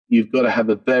you've got to have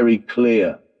a very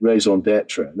clear raison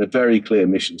d'etre and a very clear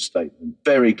mission statement,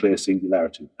 very clear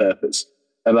singularity of purpose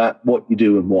about what you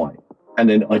do and why. And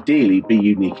then ideally be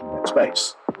unique in that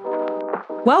space.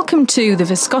 Welcome to the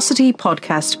Viscosity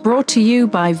Podcast, brought to you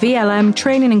by VLM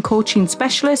Training and Coaching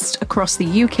Specialists across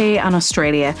the UK and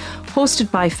Australia,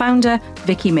 hosted by founder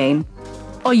Vicky Main.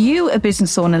 Are you a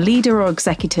business owner, leader or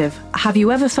executive? Have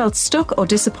you ever felt stuck or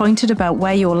disappointed about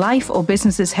where your life or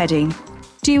business is heading?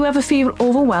 Do you ever feel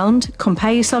overwhelmed,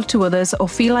 compare yourself to others, or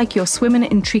feel like you're swimming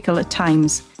in treacle at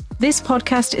times? This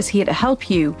podcast is here to help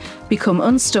you become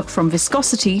unstuck from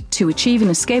viscosity to achieving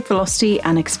escape velocity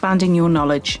and expanding your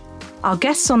knowledge. Our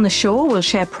guests on the show will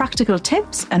share practical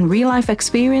tips and real-life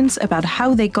experience about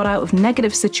how they got out of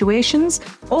negative situations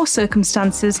or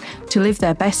circumstances to live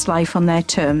their best life on their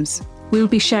terms. We'll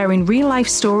be sharing real-life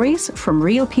stories from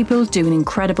real people doing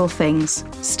incredible things.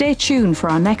 Stay tuned for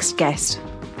our next guest.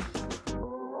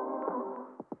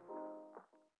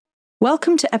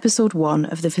 Welcome to episode 1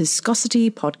 of the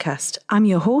Viscosity Podcast. I'm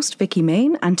your host, Vicky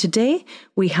Main, and today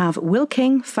we have Will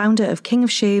King, founder of King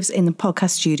of Shaves, in the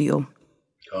podcast studio.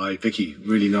 Hi, Vicky.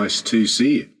 Really nice to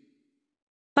see you.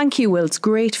 Thank you, Will. It's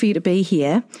great for you to be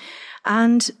here.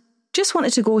 And just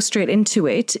wanted to go straight into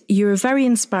it. You're a very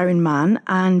inspiring man,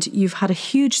 and you've had a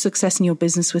huge success in your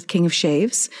business with King of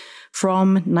Shaves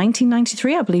from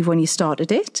 1993, I believe, when you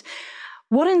started it.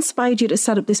 What inspired you to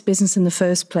set up this business in the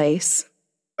first place?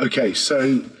 Okay,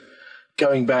 so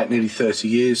going back nearly 30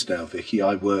 years now, Vicky,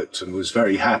 I worked and was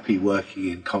very happy working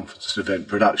in conference and event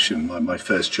production. My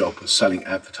first job was selling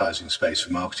advertising space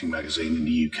for Marketing Magazine in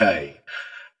the UK.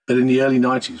 But in the early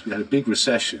 90s, we had a big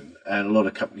recession and a lot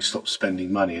of companies stopped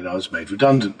spending money and I was made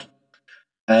redundant.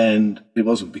 And it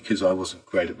wasn't because I wasn't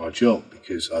great at my job,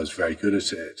 because I was very good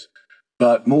at it,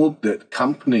 but more that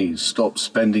companies stopped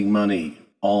spending money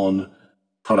on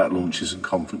product launches and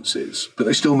conferences, but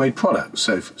they still made products.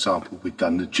 So, for example, we'd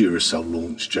done the Duracell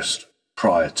launch just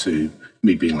prior to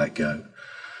me being let go.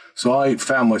 So I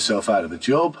found myself out of a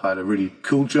job. I had a really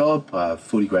cool job,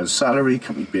 40 grand salary,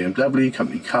 company BMW,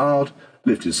 company card,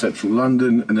 lived in central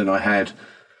London, and then I had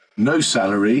no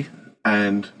salary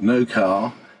and no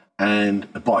car and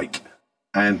a bike,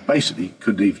 and basically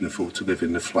couldn't even afford to live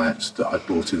in the flats that I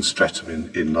bought in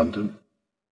Streatham in London.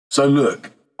 So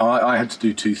look, I had to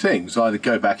do two things: either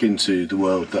go back into the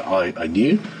world that I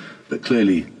knew, but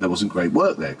clearly there wasn't great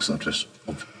work there because I've just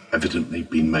evidently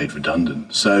been made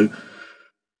redundant. So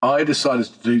I decided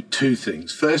to do two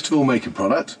things. First of all, make a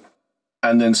product,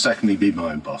 and then secondly, be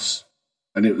my own boss.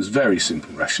 And it was very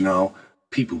simple rationale.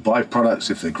 People buy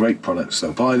products. If they're great products,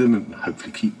 they'll buy them and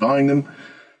hopefully keep buying them.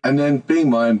 And then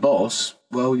being my own boss,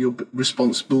 well, you're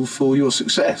responsible for your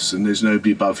success and there's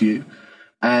nobody above you.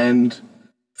 And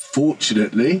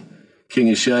fortunately,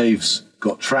 King of Shaves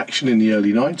got traction in the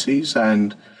early 90s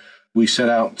and we set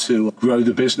out to grow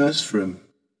the business from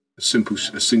a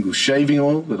single shaving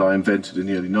oil that I invented in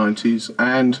the early 90s.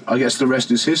 And I guess the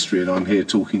rest is history. And I'm here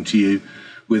talking to you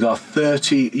with our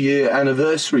 30-year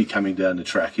anniversary coming down the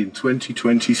track in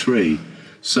 2023.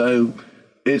 So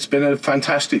it's been a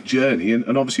fantastic journey.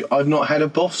 And obviously, I've not had a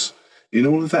boss in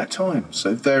all of that time.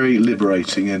 So very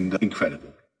liberating and incredible.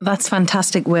 That's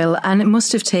fantastic, Will. And it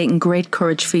must have taken great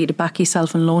courage for you to back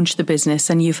yourself and launch the business.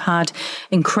 And you've had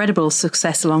incredible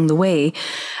success along the way.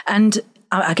 And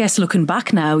I guess looking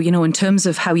back now, you know, in terms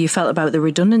of how you felt about the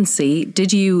redundancy,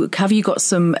 have you got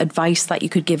some advice that you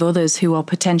could give others who are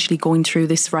potentially going through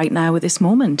this right now at this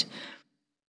moment?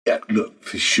 Yeah, look,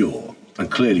 for sure.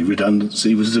 And clearly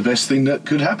redundancy was the best thing that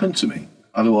could happen to me.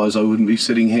 Otherwise, I wouldn't be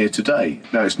sitting here today.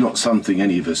 Now, it's not something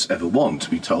any of us ever want, to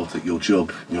be told that you're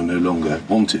no longer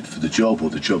wanted for the job or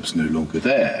the job's no longer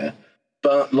there.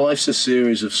 But life's a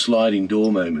series of sliding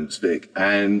door moments, Vic.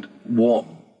 And what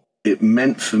it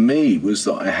meant for me was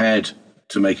that I had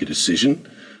to make a decision,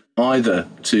 either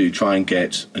to try and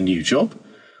get a new job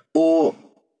or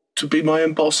to be my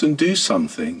own boss and do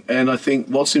something. And I think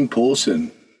what's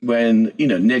important when,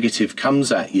 negative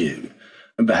comes at you,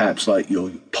 and perhaps like your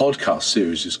podcast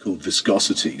series is called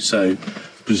Viscosity, so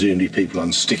presumably people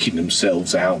unsticking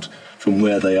themselves out from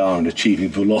where they are and achieving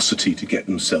velocity to get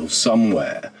themselves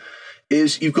somewhere,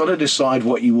 is you've got to decide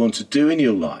what you want to do in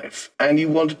your life and you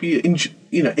want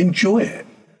to enjoy it.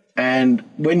 And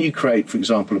when you create, for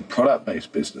example, a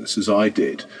product-based business, as I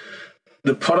did,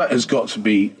 the product has got to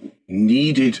be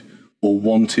needed or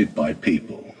wanted by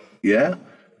people, yeah?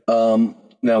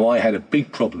 Now, I had a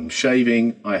big problem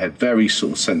shaving. I had very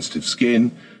sort of sensitive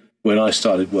skin. When I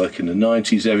started working in the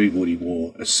 90s, everybody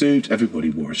wore a suit,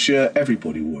 everybody wore a shirt,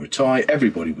 everybody wore a tie,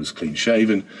 everybody was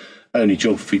clean-shaven. Only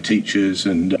geography teachers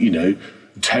and,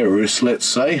 terrorists, let's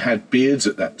say, had beards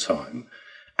at that time.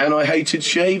 And I hated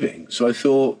shaving. So I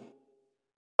thought,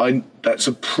 that's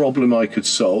a problem I could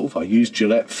solve. I used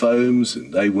Gillette foams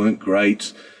and they weren't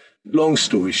great. Long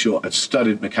story short, I'd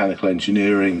studied mechanical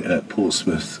engineering at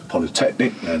Portsmouth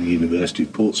Polytechnic and the University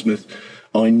of Portsmouth.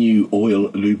 I knew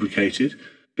oil lubricated,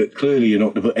 but clearly you're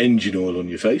not going to put engine oil on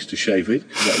your face to shave it.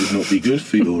 That would not be good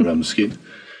for your skin.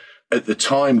 At the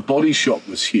time, Body Shop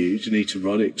was huge, Anita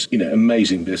Roddick's,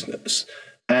 amazing business.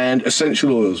 And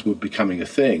essential oils were becoming a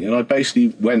thing. And I basically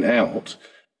went out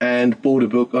and bought a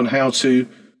book on how to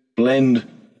blend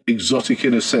exotic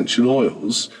and essential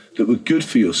oils that were good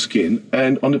for your skin,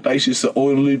 and on the basis that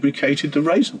oil lubricated the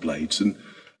razor blades, and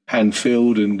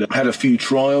hand-filled, and had a few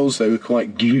trials. They were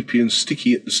quite gloopy and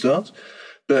sticky at the start,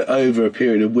 but over a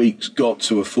period of weeks got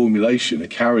to a formulation, a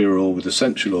carrier oil with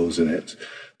essential oils in it,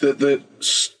 that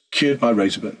cured my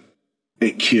razor burn.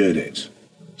 It cured it.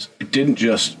 It didn't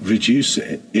just reduce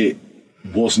it, it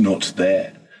was not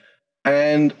there.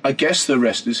 And I guess the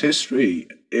rest is history.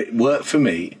 It worked for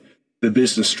me. The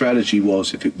business strategy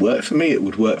was, if it worked for me, it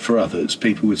would work for others,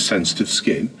 people with sensitive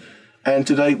skin. And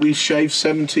today we've shaved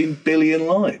 17 billion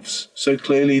lives. So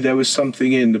clearly there was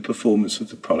something in the performance of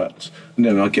the product. And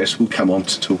then I guess we'll come on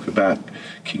to talk about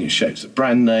King of Shaves, the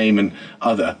brand name, and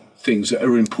other things that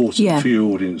are important for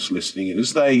your audience listening in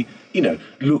as they,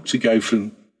 look to go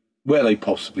from where they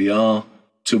possibly are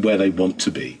to where they want to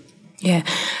be. Yeah.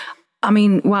 I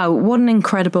mean, wow, what an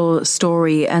incredible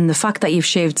story. And the fact that you've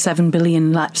shaved 17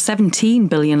 billion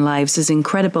lives is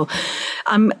incredible.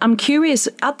 I'm curious,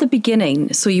 at the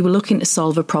beginning, so you were looking to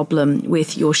solve a problem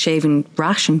with your shaving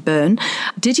rash and burn.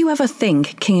 Did you ever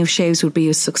think King of Shaves would be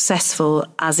as successful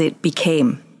as it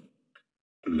became?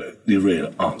 Look, the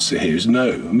real answer here is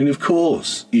no. I mean, of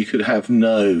course, you could have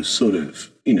no sort of,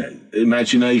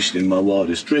 imagination in my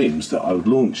wildest dreams that I would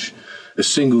launch a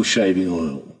single shaving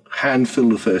oil, hand fill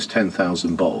the first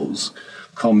 10,000 bottles,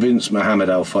 convince Mohammed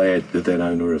Al Fayed, the then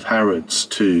owner of Harrods,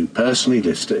 to personally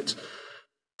list it.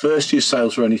 First year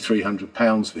sales were only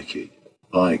 £300, Vicky,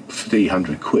 like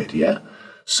 300 quid, yeah?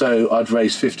 So I'd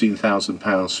raised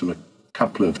 £15,000 from a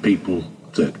couple of people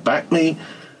that backed me,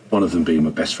 one of them being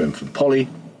my best friend from Poly,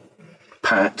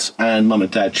 Pat, and Mum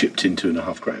and Dad chipped in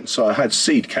 £2,500. So I had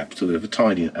seed capital of a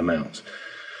tiny amount.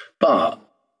 But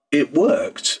it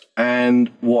worked,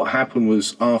 and what happened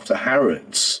was after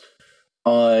Harrods,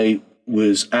 I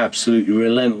was absolutely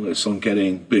relentless on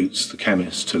getting Boots, the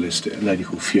chemist, to list it. A lady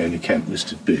called Fiona Kemp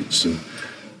listed Boots, and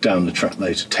down the track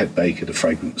later, Ted Baker, the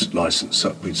fragrance licence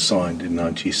that we'd signed in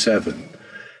 97.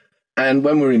 And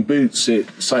when we were in Boots,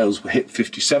 sales were hit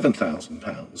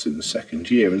 £57,000 in the second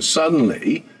year, and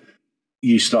suddenly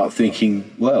you start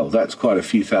thinking, well, that's quite a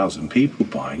few thousand people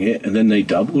buying it. And then they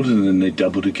doubled, and then they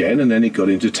doubled again. And then it got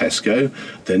into Tesco.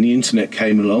 Then the internet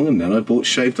came along, and then I bought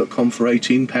shave.com for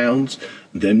 £18.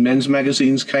 And then men's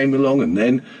magazines came along, and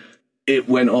then it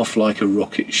went off like a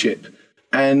rocket ship.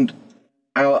 And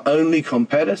our only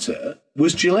competitor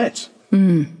was Gillette.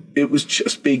 It was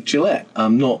just big Gillette.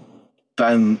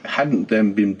 Hadn't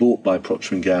then been bought by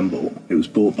Procter & Gamble. It was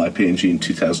bought by P&G in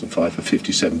 2005 for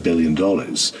 $57 billion.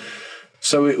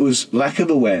 So it was lack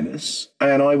of awareness,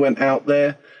 and I went out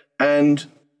there and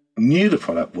knew the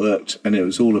product worked, and it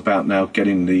was all about now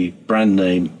getting the brand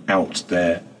name out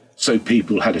there so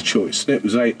people had a choice. And it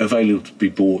was available to be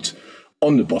bought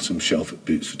on the bottom shelf at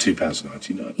Boots for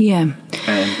 £2.99. Yeah.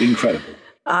 And incredible.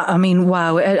 I mean,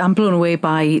 wow, I'm blown away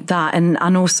by that. And I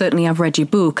know certainly I've read your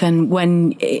book. And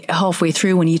when halfway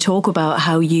through, when you talk about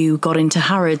how you got into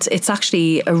Harrods, it's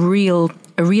actually a real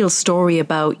story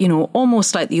about,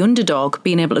 almost like the underdog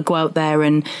being able to go out there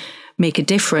and make a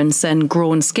difference and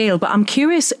grow and scale. But I'm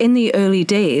curious, in the early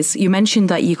days, you mentioned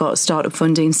that you got startup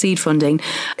funding, seed funding.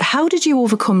 How did you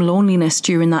overcome loneliness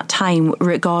during that time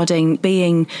regarding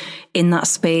being in that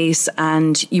space?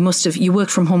 And you worked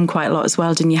from home quite a lot as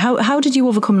well, didn't you? How did you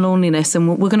overcome loneliness?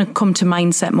 And we're going to come to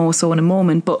mindset more so in a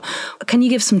moment, but can you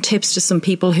give some tips to some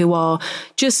people who are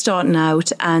just starting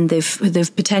out and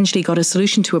they've potentially got a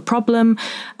solution to a problem,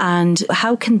 and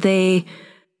how can they,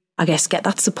 I guess, get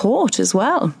that support as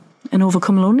well and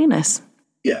overcome loneliness?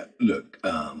 Yeah, look,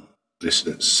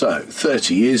 listeners, so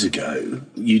 30 years ago,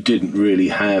 you didn't really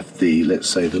have the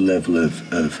level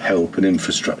of help and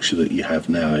infrastructure that you have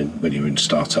now when you're in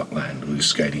startup land or you're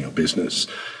scaling your business.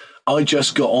 I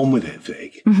just got on with it,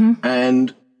 Vic.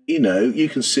 And, you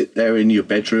can sit there in your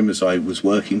bedroom as I was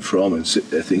working from and sit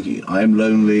there thinking, I am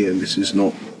lonely and this is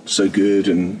not so good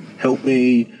and help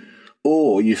me.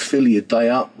 Or you fill your day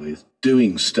up with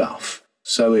doing stuff.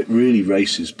 So it really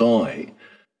races by.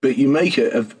 But you make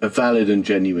it a valid and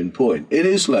genuine point. It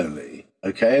is lonely,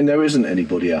 okay? And there isn't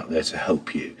anybody out there to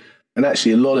help you. And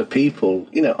actually, a lot of people,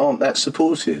 aren't that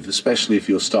supportive, especially if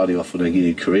you're starting off on a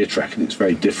new career track and it's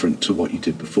very different to what you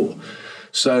did before.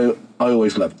 So I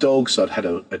always loved dogs. I'd had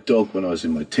a dog when I was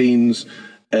in my teens,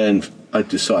 and I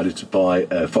decided to buy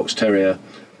a fox terrier,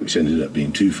 which ended up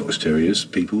being 2 fox terriers.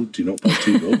 People, do not buy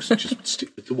 2 dogs, just stick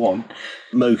with the one.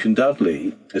 Moke and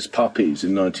Dudley as puppies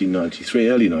in 1993,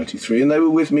 early 93, and they were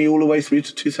with me all the way through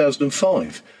to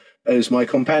 2005 as my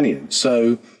companions.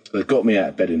 So they got me out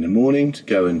of bed in the morning to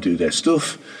go and do their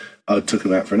stuff. I took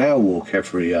them out for an hour walk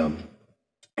every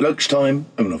lunchtime,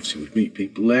 and obviously would meet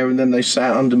people there, and then they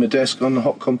sat under my desk on the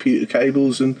hot computer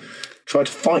cables and tried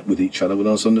to fight with each other when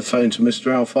I was on the phone to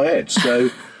Mr. Al-Fayed. So,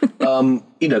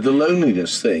 the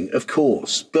loneliness thing, of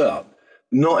course, but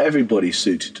not everybody's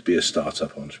suited to be a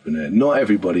startup entrepreneur. Not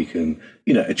everybody can,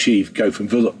 go from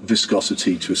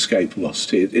viscosity to escape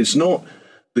velocity. It's not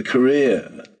the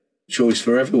career choice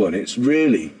for everyone. It's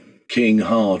really king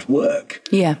hard work.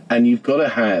 Yeah. And you've got to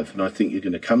have, and I think you're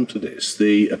going to come to this,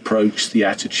 the approach, the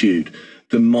attitude,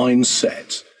 the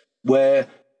mindset, where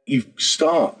you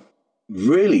start.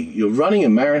 Really, you're running a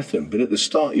marathon, but at the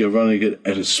start you're running it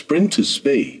at a sprinter's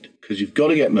speed because you've got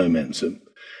to get momentum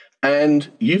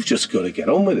and you've just got to get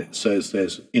on with it. So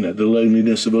there's, the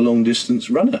loneliness of a long-distance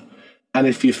runner. And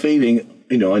if you're feeling,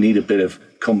 I need a bit of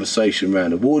conversation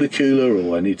around a water cooler,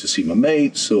 or I need to see my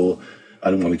mates, or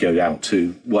I don't want to go out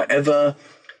to whatever,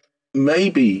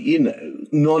 maybe,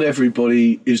 not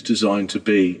everybody is designed to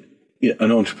be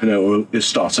an entrepreneur or a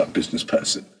startup business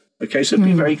person. Okay, so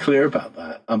be very clear about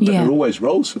that. But there are always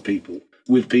roles for people,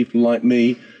 with people like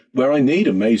me, where I need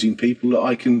amazing people that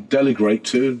I can delegate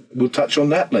to. We'll touch on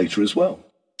that later as well.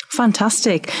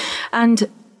 Fantastic. And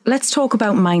let's talk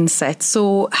about mindset.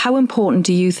 So how important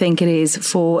do you think it is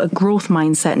for a growth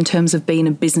mindset in terms of being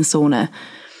a business owner?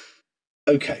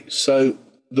 Okay, so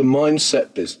the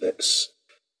mindset business,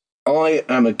 I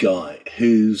am a guy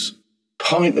whose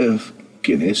pint of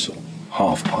Guinness, or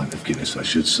half pint of Guinness, I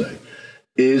should say,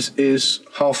 is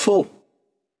half full.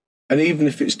 And even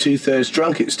if it's 2/3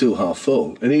 drunk, it's still half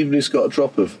full. And even if it's got a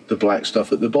drop of the black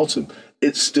stuff at the bottom,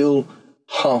 it's still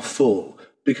half full.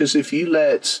 Because if you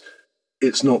let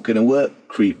it's not going to work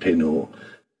creep in, or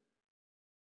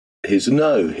here's a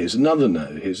no, here's another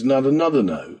no, here's another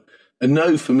no. A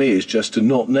no for me is just a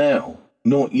not now,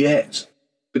 not yet.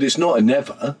 But it's not a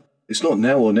never. It's not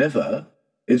now or never.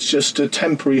 It's just a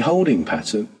temporary holding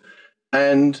pattern.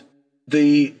 And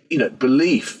the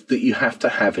belief that you have to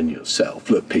have in yourself.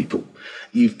 Look, people,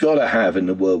 you've got to have, in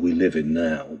the world we live in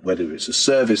now, whether it's a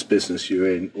service business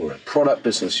you're in or a product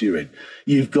business you're in,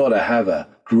 you've got to have a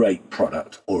great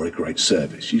product or a great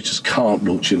service. You just can't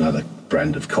launch another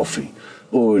brand of coffee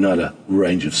or another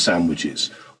range of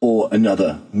sandwiches or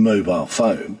another mobile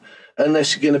phone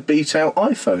unless you're going to beat out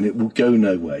iPhone. It will go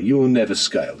nowhere. You will never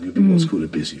scale. You'll be what's called a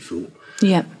busy fool.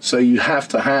 Yeah. So you have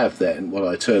to have then what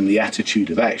I term the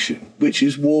attitude of action, which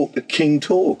is walk the king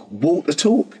talk. Walk the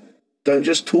talk. Don't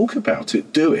just talk about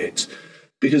it, do it.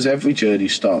 Because every journey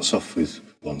starts off with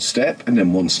one step, and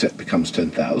then one step becomes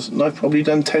 10,000. I've probably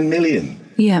done 10 million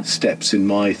steps in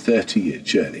my 30-year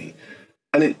journey.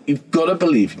 And you've got to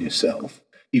believe in yourself.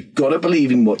 You've got to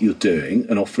believe in what you're doing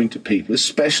and offering to people,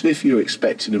 especially if you're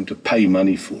expecting them to pay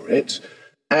money for it.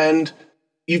 And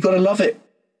you've got to love it.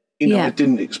 I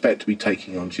didn't expect to be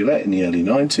taking on Gillette in the early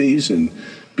 90s and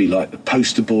be like the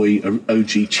poster boy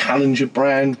OG Challenger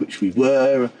brand, which we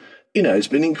were. It's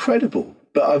been incredible.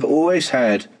 But I've always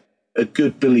had a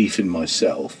good belief in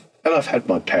myself. And I've had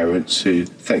my parents who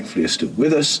thankfully are still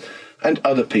with us and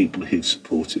other people who've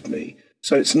supported me.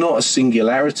 So it's not a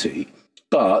singularity,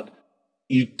 but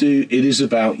it is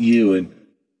about you, and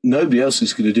nobody else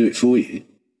is going to do it for you.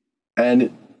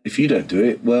 And if you don't do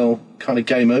it, well, kind of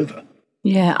game over.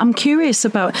 Yeah, I'm curious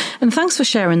about, and thanks for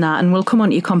sharing that, and we'll come on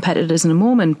to your competitors in a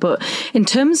moment, but in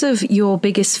terms of your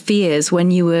biggest fears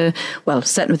when you were,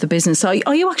 setting up the business, are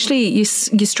you actually, you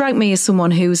strike me as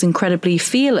someone who's incredibly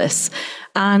fearless,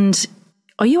 and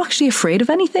are you actually afraid of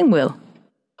anything, Will?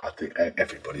 I think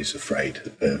everybody's afraid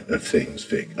of things,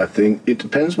 Vic. I think it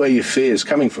depends where your fear is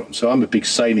coming from. So I'm a big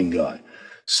sailing guy.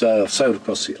 So I've sailed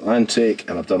across the Atlantic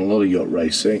and I've done a lot of yacht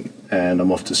racing, and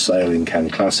I'm off to sail in Cannes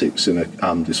Classics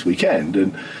this weekend.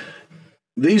 And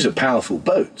these are powerful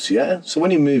boats, yeah? So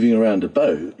when you're moving around a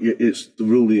boat, it's the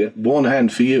rule here, one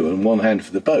hand for you and one hand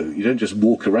for the boat. You don't just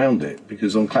walk around it,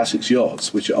 because on Classics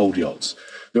yachts, which are old yachts,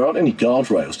 there aren't any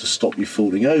guardrails to stop you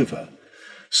falling over.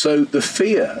 So the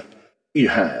fear you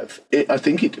have, I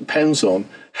think it depends on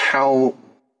how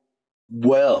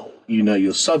well you know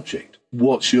your subject.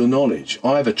 What's your knowledge?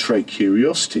 I have a trait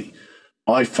curiosity.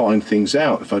 I find things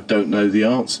out. If I don't know the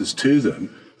answers to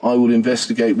them, I will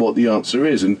investigate what the answer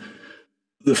is. And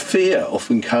the fear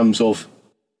often comes of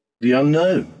the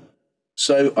unknown.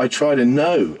 So I try to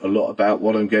know a lot about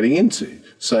what I'm getting into.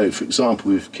 So, for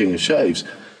example, with King of Shaves,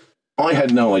 I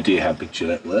had no idea how big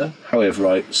Gillette were. However,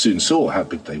 I soon saw how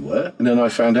big they were. And then I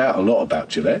found out a lot about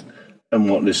Gillette. And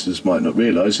what listeners might not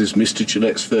realise is Mr.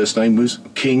 Gillette's first name was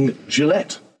King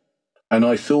Gillette. And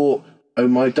I thought, oh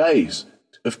my days,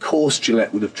 of course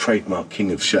Gillette would have trademarked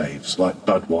King of Shaves, like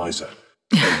Budweiser,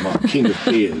 trademarked King of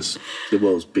Beers, the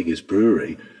world's biggest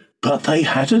brewery. But they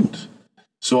hadn't.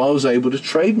 So I was able to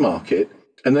trademark it.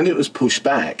 And then it was pushed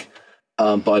back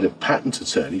by the patent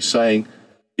attorney saying,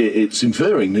 it's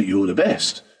inferring that you're the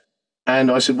best.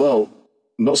 And I said, well,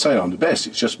 I'm not saying I'm the best,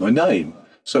 it's just my name.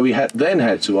 So we had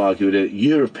to argue at a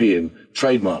European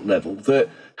trademark level that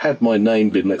had my name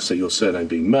been, let's say your surname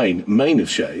being Main of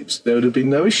Shaves, there would have been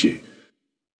no issue.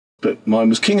 But mine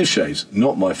was King of Shaves,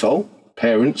 not my fault.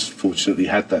 Parents, fortunately,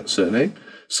 had that surname.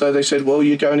 So they said, well,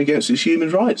 you're going against his human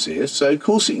rights here, so of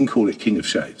course you can call it King of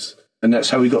Shaves. And that's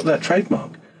how we got that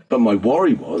trademark. But my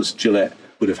worry was Gillette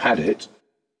would have had it.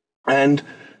 And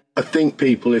I think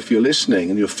people, if you're listening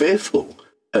and you're fearful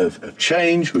of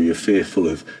change, or you're fearful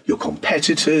of your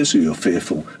competitors, or you're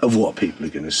fearful of what people are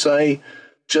going to say,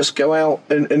 just go out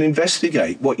and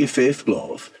investigate what you're fearful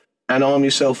of and arm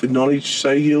yourself with knowledge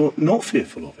so you're not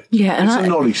fearful of it. Yeah, it's a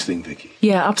knowledge thing, Vicky.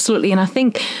 Yeah, absolutely. And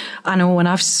I know when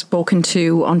I've spoken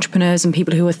to entrepreneurs and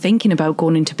people who are thinking about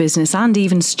going into business, and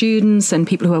even students and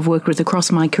people who I've worked with across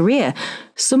my career,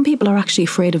 some people are actually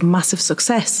afraid of massive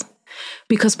success,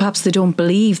 because perhaps they don't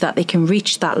believe that they can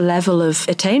reach that level of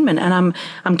attainment. And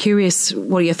I'm curious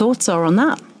what your thoughts are on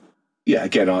that. Yeah,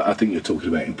 again, I think you're talking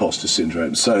about imposter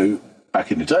syndrome. So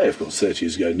back in the day, of course, 30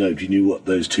 years ago, nobody knew what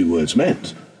those two words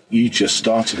meant. You just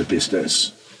started a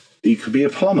business. You could be a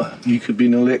plumber. You could be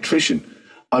an electrician.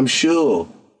 I'm sure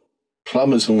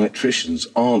plumbers and electricians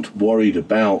aren't worried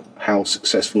about how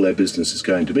successful their business is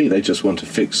going to be. They just want to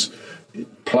fix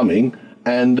plumbing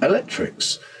and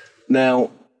electrics.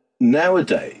 Now,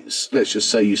 nowadays, let's just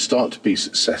say you start to be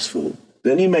successful,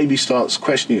 then you maybe start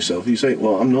questioning yourself. You say,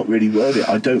 well, I'm not really worthy.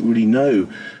 I don't really know.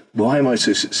 Why am I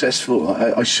so successful?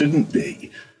 I shouldn't be.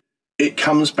 It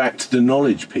comes back to the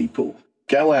knowledge, people.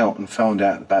 Go out and find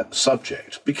out about the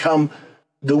subject. Become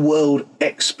the world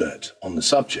expert on the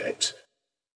subject.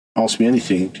 Ask me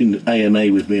anything, do an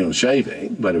AMA with me on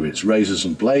shaving, whether it's razors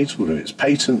and blades, whether it's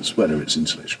patents, whether it's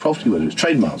intellectual property, whether it's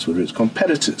trademarks, whether it's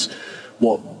competitors.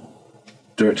 What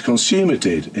direct-to-consumer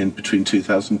did in between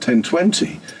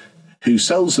 2010-20, who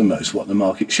sells the most, what the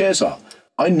market shares are.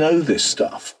 I know this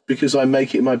stuff because I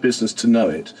make it my business to know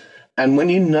it. And when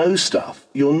you know stuff,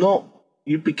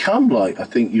 you become like, I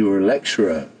think you were a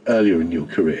lecturer earlier in your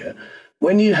career.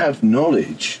 When you have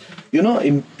knowledge, you're not,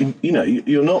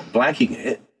 you're not blagging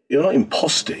it, you're not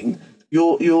imposting,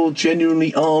 you're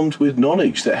genuinely armed with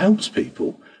knowledge that helps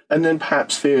people. And then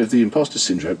perhaps fear of the imposter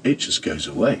syndrome, it just goes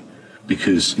away.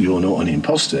 Because you're not an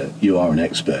imposter, you are an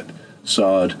expert.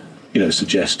 So I'd,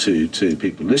 suggest to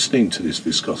people listening to this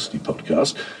Viscosity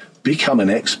podcast, become an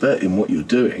expert in what you're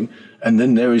doing, and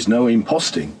then there is no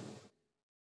imposting.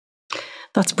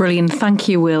 That's brilliant. Thank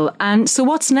you, Will. And so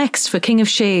what's next for King of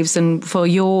Shaves and for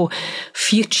your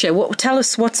future? Tell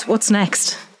us what's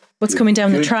next. What's coming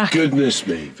down the track? Goodness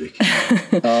me, Vicky.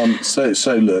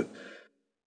 So look,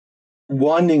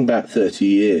 winding back 30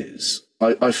 years,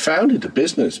 I founded a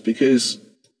business because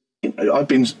I've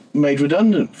been made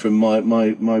redundant from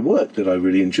my work that I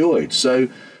really enjoyed. So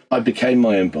I became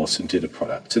my own boss and did a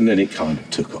product, and then it kind of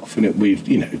took off.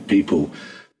 And people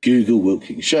Google Will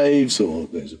King Shaves, or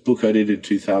there's a book I did in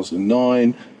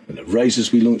 2009, and the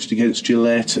razors we launched against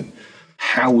Gillette, and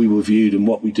how we were viewed and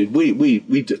what we did.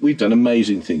 We've done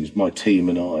amazing things, my team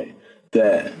and I,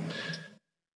 there.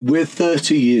 We're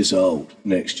 30 years old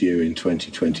next year in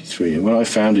 2023. And when I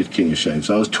founded King of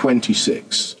Shaves, I was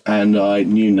 26 and I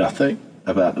knew nothing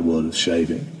about the world of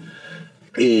shaving.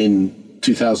 In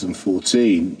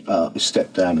 2014, I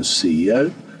stepped down as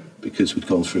CEO because we'd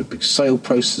gone through a big sale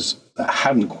process that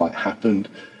hadn't quite happened.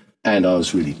 And I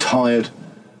was really tired.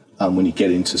 When you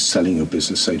get into selling your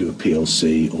business, say to a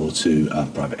PLC or to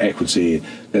private equity,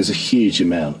 there's a huge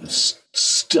amount of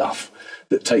stuff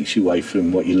that takes you away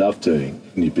from what you love doing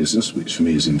in your business, which for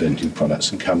me is inventing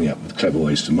products and coming up with clever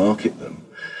ways to market them.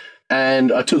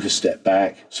 And I took a step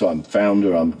back. So I'm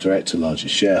founder, I'm director,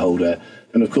 largest shareholder.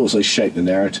 And of course, I shaped the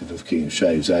narrative of King of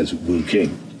Shaves as Will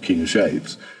King of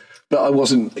Shaves. But I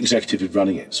wasn't executively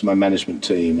running it. So my management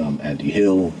team, Andy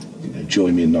Hill,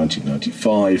 joined me in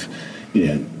 1995. He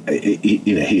and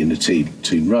the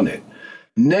team run it.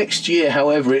 Next year,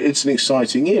 however, it's an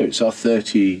exciting year. It's our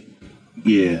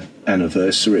 30-year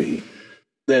anniversary.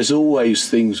 there's always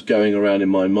things going around in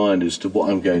my mind as to what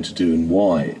I'm going to do and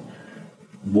why.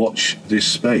 Watch this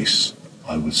space,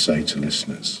 I would say to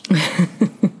listeners.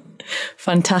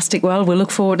 Fantastic. Well, we'll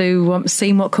look forward to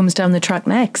seeing what comes down the track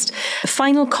next.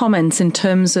 Final comments in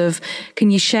terms of,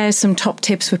 can you share some top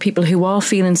tips for people who are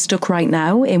feeling stuck right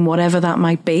now in whatever that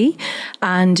might be?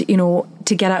 And,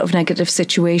 to get out of negative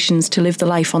situations, to live the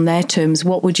life on their terms,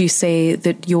 what would you say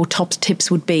that your top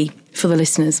tips would be for the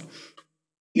listeners?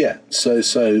 Yeah. So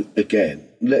again,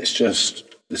 let's just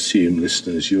assume,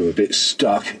 listeners, you're a bit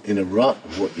stuck in a rut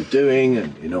of what you're doing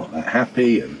and you're not that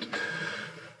happy and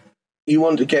you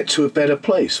want to get to a better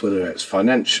place, whether it's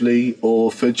financially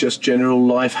or for just general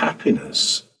life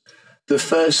happiness. The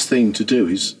first thing to do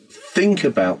is think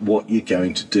about what you're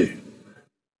going to do.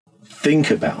 Think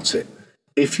about it.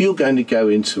 If you're going to go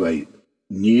into a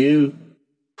new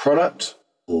product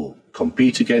or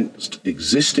compete against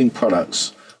existing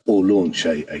products or launch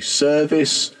a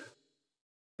service,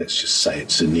 let's just say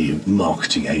it's a new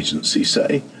marketing agency,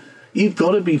 say, you've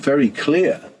got to be very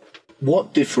clear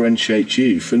what differentiates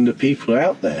you from the people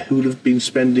out there who have been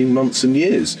spending months and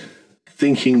years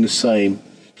thinking the same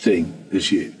thing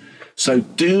as you. So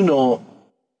do not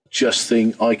just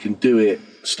think, I can do it,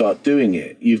 start doing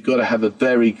it. You've got to have a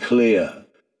very clear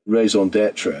raison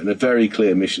d'etre and a very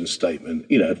clear mission statement,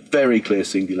 a very clear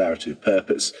singularity of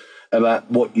purpose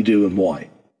about what you do and why.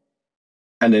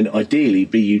 And then ideally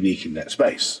be unique in that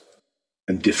space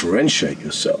and differentiate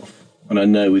yourself. And I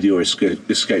know with your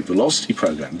Escape Velocity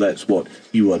program, that's what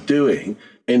you are doing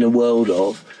in a world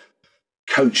of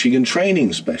coaching and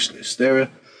training specialists. There are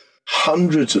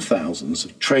hundreds of thousands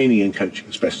of training and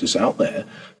coaching specialists out there.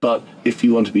 But if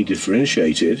you want to be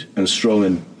differentiated and strong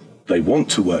and they want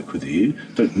to work with you,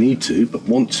 don't need to, but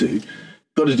want to,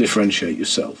 got to differentiate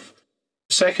yourself.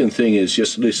 Second thing is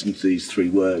just listen to these three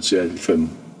words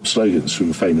from slogans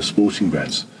from famous sporting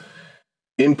brands.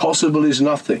 Impossible is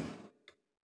nothing.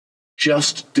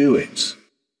 Just do it.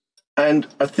 And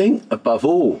I think above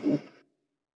all,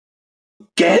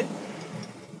 get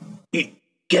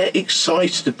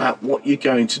excited about what you're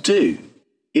going to do.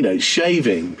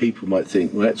 Shaving, people might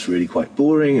think, well, that's really quite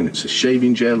boring and it's a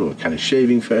shaving gel or a kind of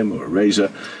shaving foam or a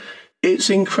razor. It's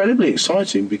incredibly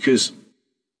exciting because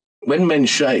when men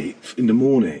shave in the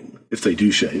morning, if they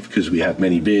do shave, because we have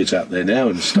many beards out there now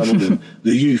and stubble and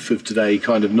the youth of today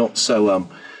kind of not so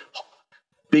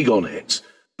big on it.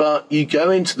 But you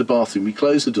go into the bathroom, you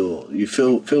close the door, you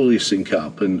fill your sink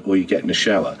up, or you get in a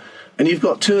shower, and you've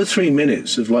got 2 or 3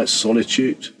 minutes of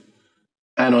solitude.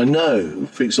 And I know,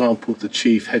 for example, the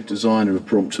chief head designer of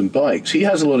Brompton Bikes, he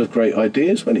has a lot of great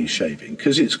ideas when he's shaving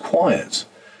because it's quiet.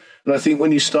 And I think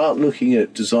when you start looking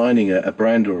at designing a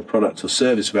brand or a product or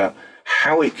service about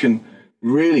how it can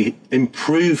really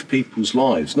improve people's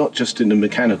lives, not just in the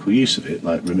mechanical use of it,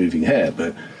 like removing hair,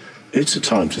 but it's a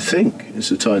time to think.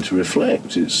 It's a time to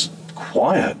reflect. It's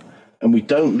quiet. And we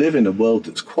don't live in a world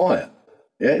that's quiet.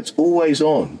 Yeah, it's always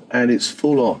on and it's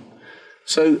full on.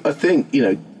 So I think,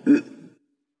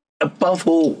 above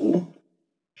all,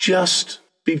 just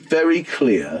be very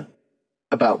clear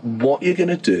about what you're going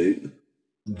to do,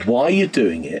 why you're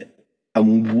doing it,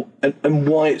 and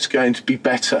why it's going to be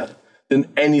better than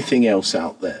anything else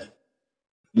out there.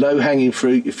 Low-hanging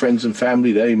fruit, your friends and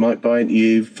family, they might buy into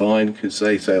you, fine, because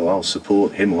they say, well, I'll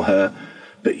support him or her.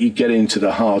 But you get into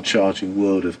the hard-charging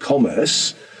world of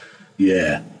commerce,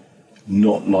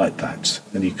 not like that.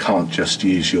 And you can't just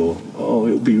use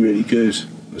it'll be really good.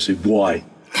 I say, why?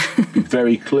 Be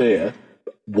very clear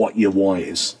what your why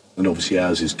is. And obviously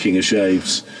ours is King of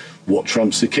Shaves. What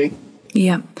trumps the king?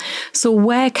 Yeah. So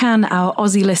where can our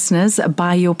Aussie listeners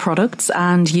buy your products,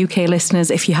 and UK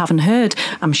listeners, if you haven't heard,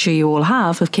 I'm sure you all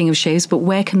have, of King of Shaves, but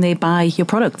where can they buy your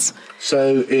products?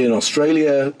 So in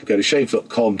Australia, go to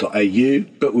shave.com.au,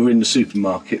 but we're in the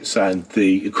supermarkets and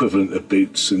the equivalent of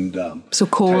Boots and so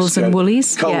Coles Tesco, and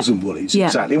Woolies? Coles and Woolies,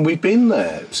 exactly. And we've been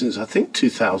there since, I think,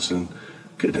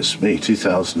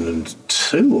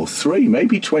 2002 or 3,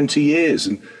 maybe 20 years.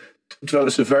 And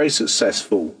developed a very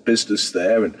successful business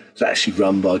there, and it's actually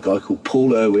run by a guy called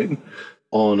Paul Irwin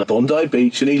on Bondi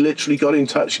Beach, and he literally got in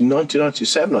touch in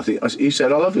 1997, I think. He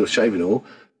said, I love your shaving oil.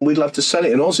 We'd love to sell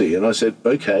it in Aussie. And I said,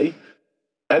 okay.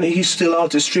 And he's still our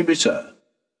distributor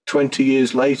 20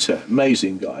 years later.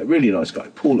 Amazing guy, really nice guy,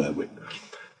 Paul Irwin.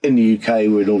 In the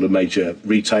UK, we're in all the major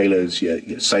retailers,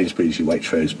 Sainsbury's, your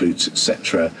Waitrose, Boots,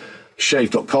 etc.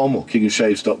 Shave.com or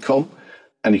kingofshaves.com.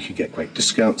 And you can get great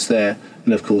discounts there.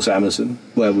 And, of course, Amazon,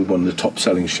 where we're one of the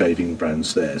top-selling shaving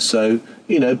brands there. So,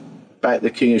 back the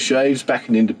King of Shaves, back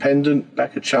an independent,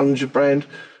 back a challenger brand.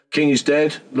 King is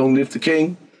dead. Long live the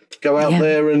king. Go out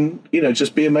there and,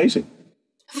 just be amazing.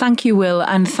 Thank you, Will,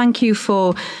 and thank you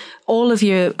for all of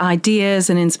your ideas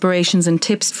and inspirations and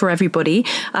tips for everybody.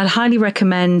 I'd highly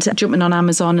recommend jumping on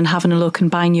Amazon and having a look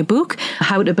and buying your book,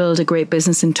 How to Build a Great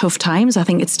Business in Tough Times. I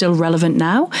think it's still relevant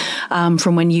now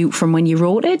from when you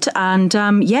wrote it. And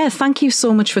thank you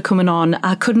so much for coming on.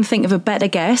 I couldn't think of a better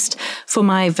guest for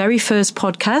my very first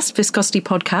podcast, Viscosity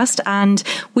Podcast. And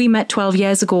we met 12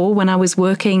 years ago when I was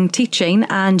working teaching,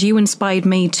 and you inspired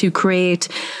me to create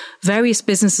various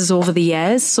businesses over the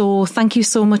years. So thank you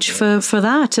so much for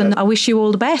that. And I wish you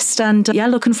all the best. And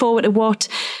looking forward to what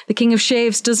the King of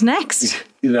Shaves does next.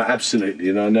 Absolutely.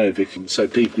 And I know, Vicky, so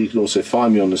people, you can also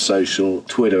find me on the social,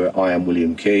 Twitter at I am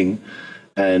William King,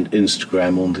 and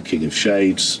Instagram on the King of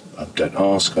Shades. Don't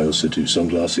ask, I also do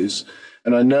sunglasses.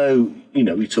 And I know,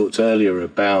 we talked earlier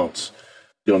about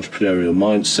the entrepreneurial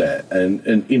mindset and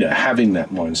having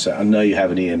that mindset. I know you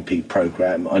have an EMP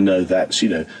program. I know that's,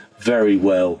 very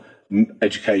well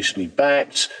educationally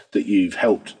backed, that you've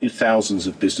helped thousands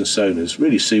of business owners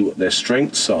really see what their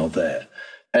strengths are there.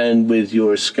 And with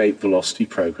your Escape Velocity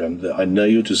program that I know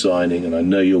you're designing and I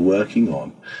know you're working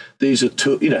on, these are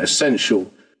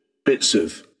essential bits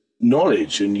of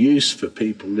knowledge and use for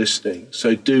people listening.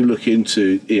 So do look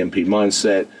into EMP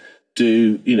mindset,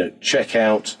 do, check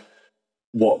out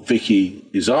what Vicky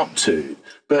is up to.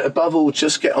 But above all,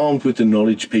 just get armed with the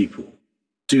knowledge, people.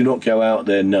 Do not go out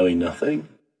there knowing nothing.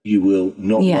 You will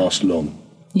not last long.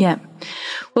 Yeah.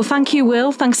 Well, thank you,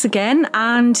 Will. Thanks again.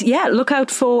 And look out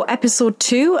for episode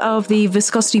 2 of the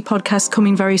Viscosity Podcast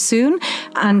coming very soon.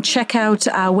 And check out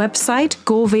our website,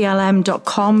 govlm.com.au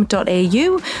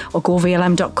or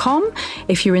govlm.com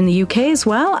if you're in the UK as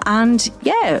well. And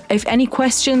if any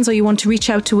questions or you want to reach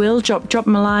out to Will, drop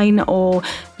him a line or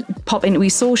pop into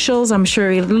his socials. I'm sure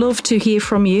he'd love to hear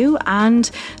from you, and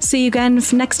see you again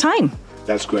for next time.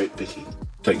 That's great, Vicky.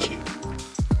 Thank you.